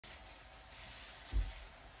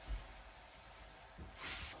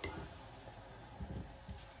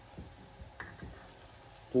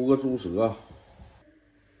铺个猪舌。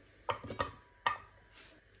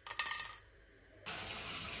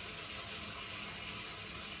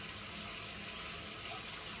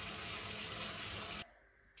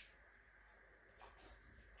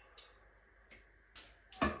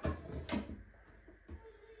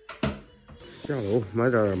下楼买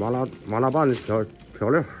点麻辣拌的调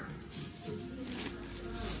料。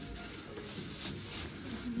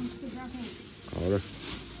好的，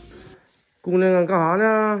姑娘干啥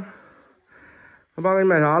呢？他爸给你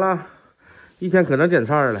买啥了？一天可能捡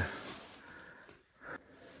菜了。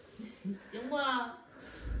行不？啊，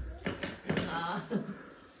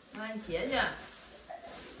让你切去。哎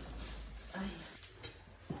呀。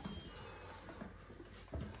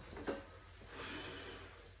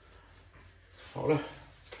 好了，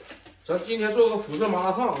咱今天做个抚顺麻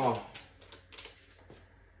辣烫啊，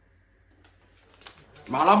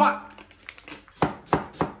麻辣拌。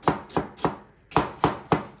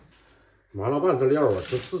麻辣拌这料啊，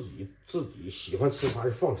是自己喜欢吃啥就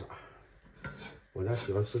放啥。我家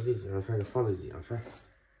喜欢吃这几样菜就放这几样菜。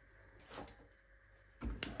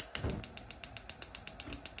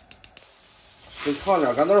先放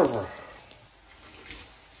点干豆腐。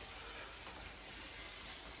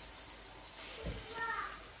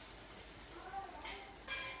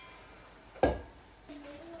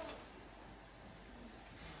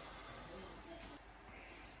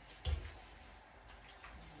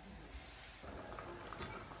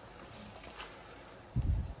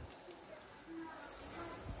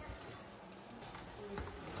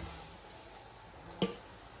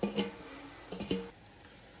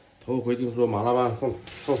 头回听说麻辣拌放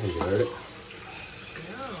粉皮儿的，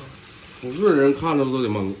不是人看着都得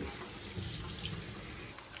懵。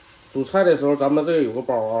煮菜的时候，咱们这个有个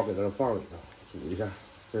包啊，给它放里头煮一下，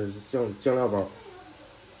这是酱料包。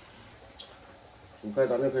煮菜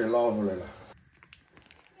咱就可以捞出来了。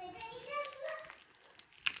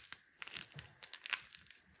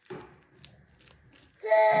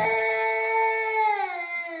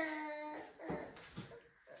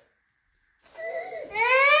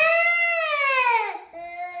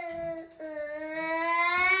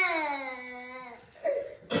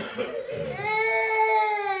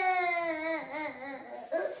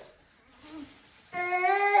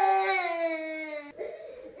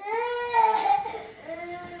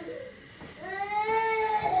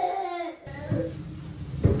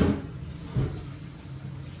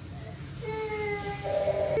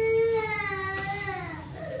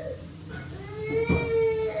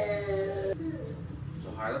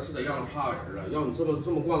 是得让差人了，要你这么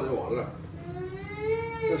惯着就完了。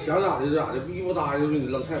那想咋的就咋的，逼不搭就给你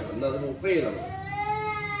扔菜盆子，这不废了吗？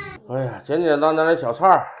哎呀，简简单单的小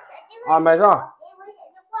菜安排上。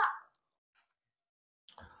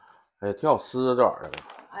哎，挺好吃的这玩意儿。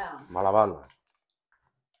哎呀，麻辣拌子。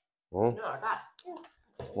有点大。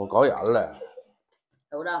我搞严了。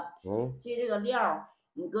有着。其实这个料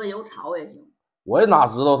你搁油炒也行。 我也哪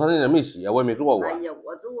知道他那人没写，我也没做过。哎呀，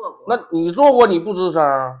我做过。那你做过，你不吱声？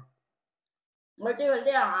我说这个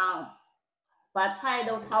料啊，把菜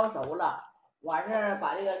都焯熟了，完事儿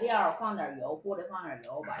把这个料放点油，锅里放点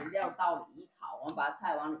油，把这料倒里一炒，完把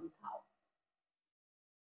菜往里一炒，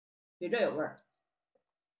比这有味儿。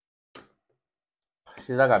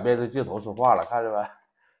现在敢面对镜头说话了，看着没？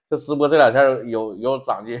这直播这两天有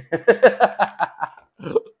长进。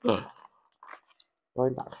我给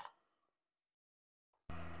你打开。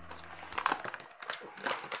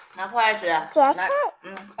 拿筷子吃，夹菜，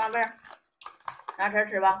放这儿，拿匙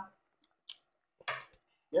吃吧。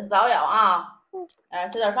也少咬啊，哎，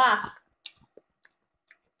吃点饭，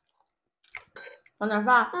放点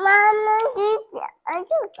饭。妈妈给夹这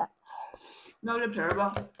个，要这皮儿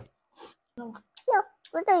吧？要，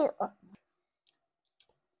我这有。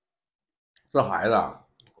这孩子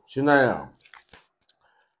现在呀，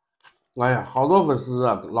哎呀，好多粉丝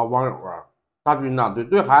啊，老网友啊，大军呐，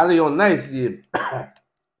对孩子有耐心。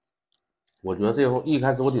我觉得这后一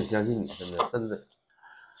开始我挺相信你，真的，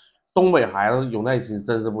东北孩子有耐心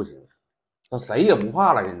真是不行，他谁也不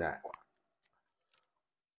怕了。现在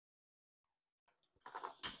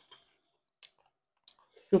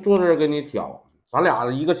就坐这儿给你挑，咱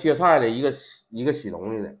俩一个切菜的，一个洗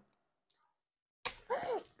东西的。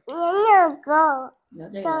你那个，要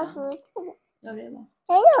这个，要这个，要这个，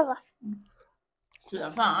那个，吃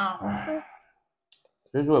点饭啊。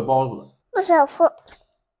谁说也不好使。不想破。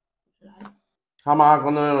他妈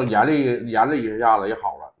刚才严了一下子也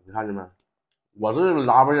好了，你看见没？我是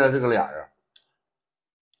拉不下这个脸呀。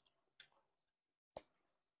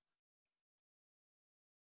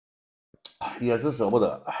也是舍不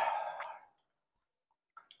得，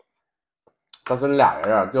但是你俩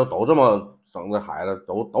人啊，要都这么省得孩子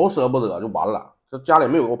都舍不得就完了。这家里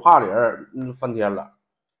没有个怕的人，翻天了。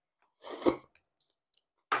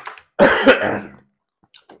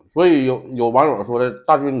所以有网友说的，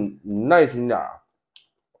大军你耐心点，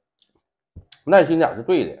耐心点是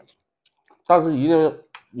对的，但是一定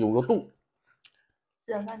有个度。吃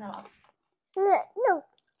点饭去吧。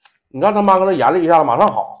你看他妈跟他严厉一下，马上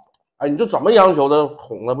好。哎，你就怎么央求他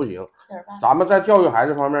哄他不行。咱们在教育孩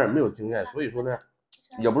子方面也没有经验，所以说呢，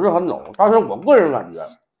也不是很懂。但是我个人感觉，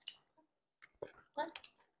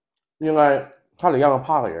应该还得让他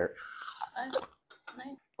怕个人。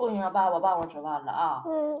不行，爸爸抱我吃饭了啊！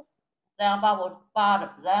再让爸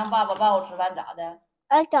爸抱我吃饭咋的？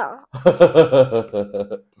哎，等。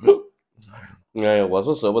哎，我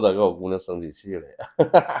是舍不得给我姑娘生起气来。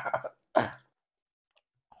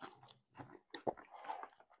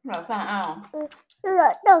吃点饭啊！这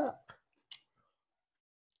个。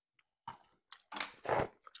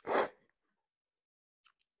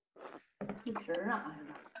你吃啥呀？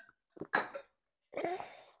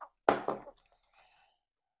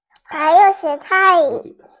还有咸菜。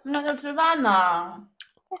那就吃饭呢。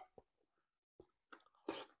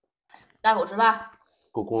大口吃饭。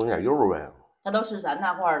给我姑娘点肉呗。他都吃3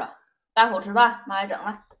大块了，大口吃饭，妈也整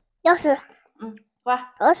了。要吃。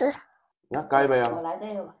快。要吃。你看干一杯啊！我来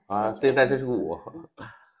这个吧。啊，这是我。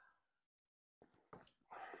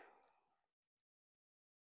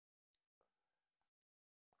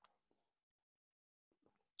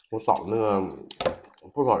我找那个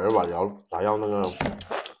不少人咋样那个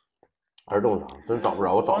儿童餐，真找不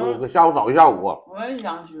着。我找那个下午找一下午。我也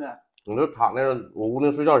想吃。我就躺那，我姑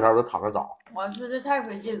娘睡觉前我就躺着找。我吃的太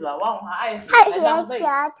费劲了，完我还爱吃，太还浪费。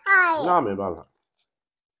菜。那没办法，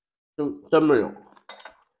就真没有。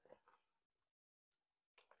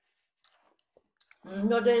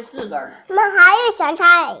就这4根。我们还有咸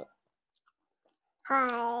菜。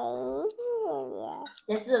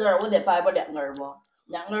这4根我得掰吧2根不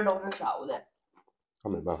，2根都是少的。那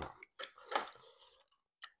没办法。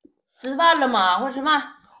吃饭了吗？快吃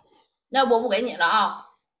饭，要不我不给你了啊！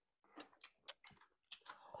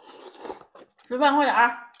吃饭快点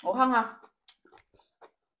儿，我看看。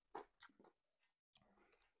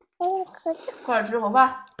快点吃口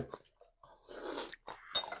饭。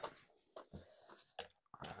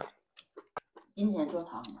今天做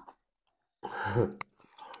汤了。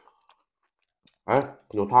哎，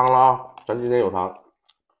有汤了啊！咱今天有汤。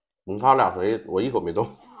你看俩谁？我一口没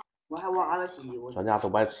动。我还挖了西瓜。咱家都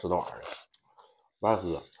不爱吃那玩意儿，不爱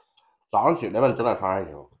喝。早上起来吧，你整点汤还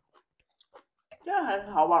行。这还是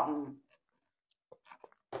好网呢。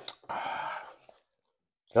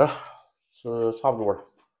行了，是差不多了。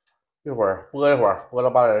一会儿播一会儿，播到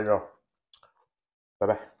8点钟，拜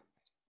拜。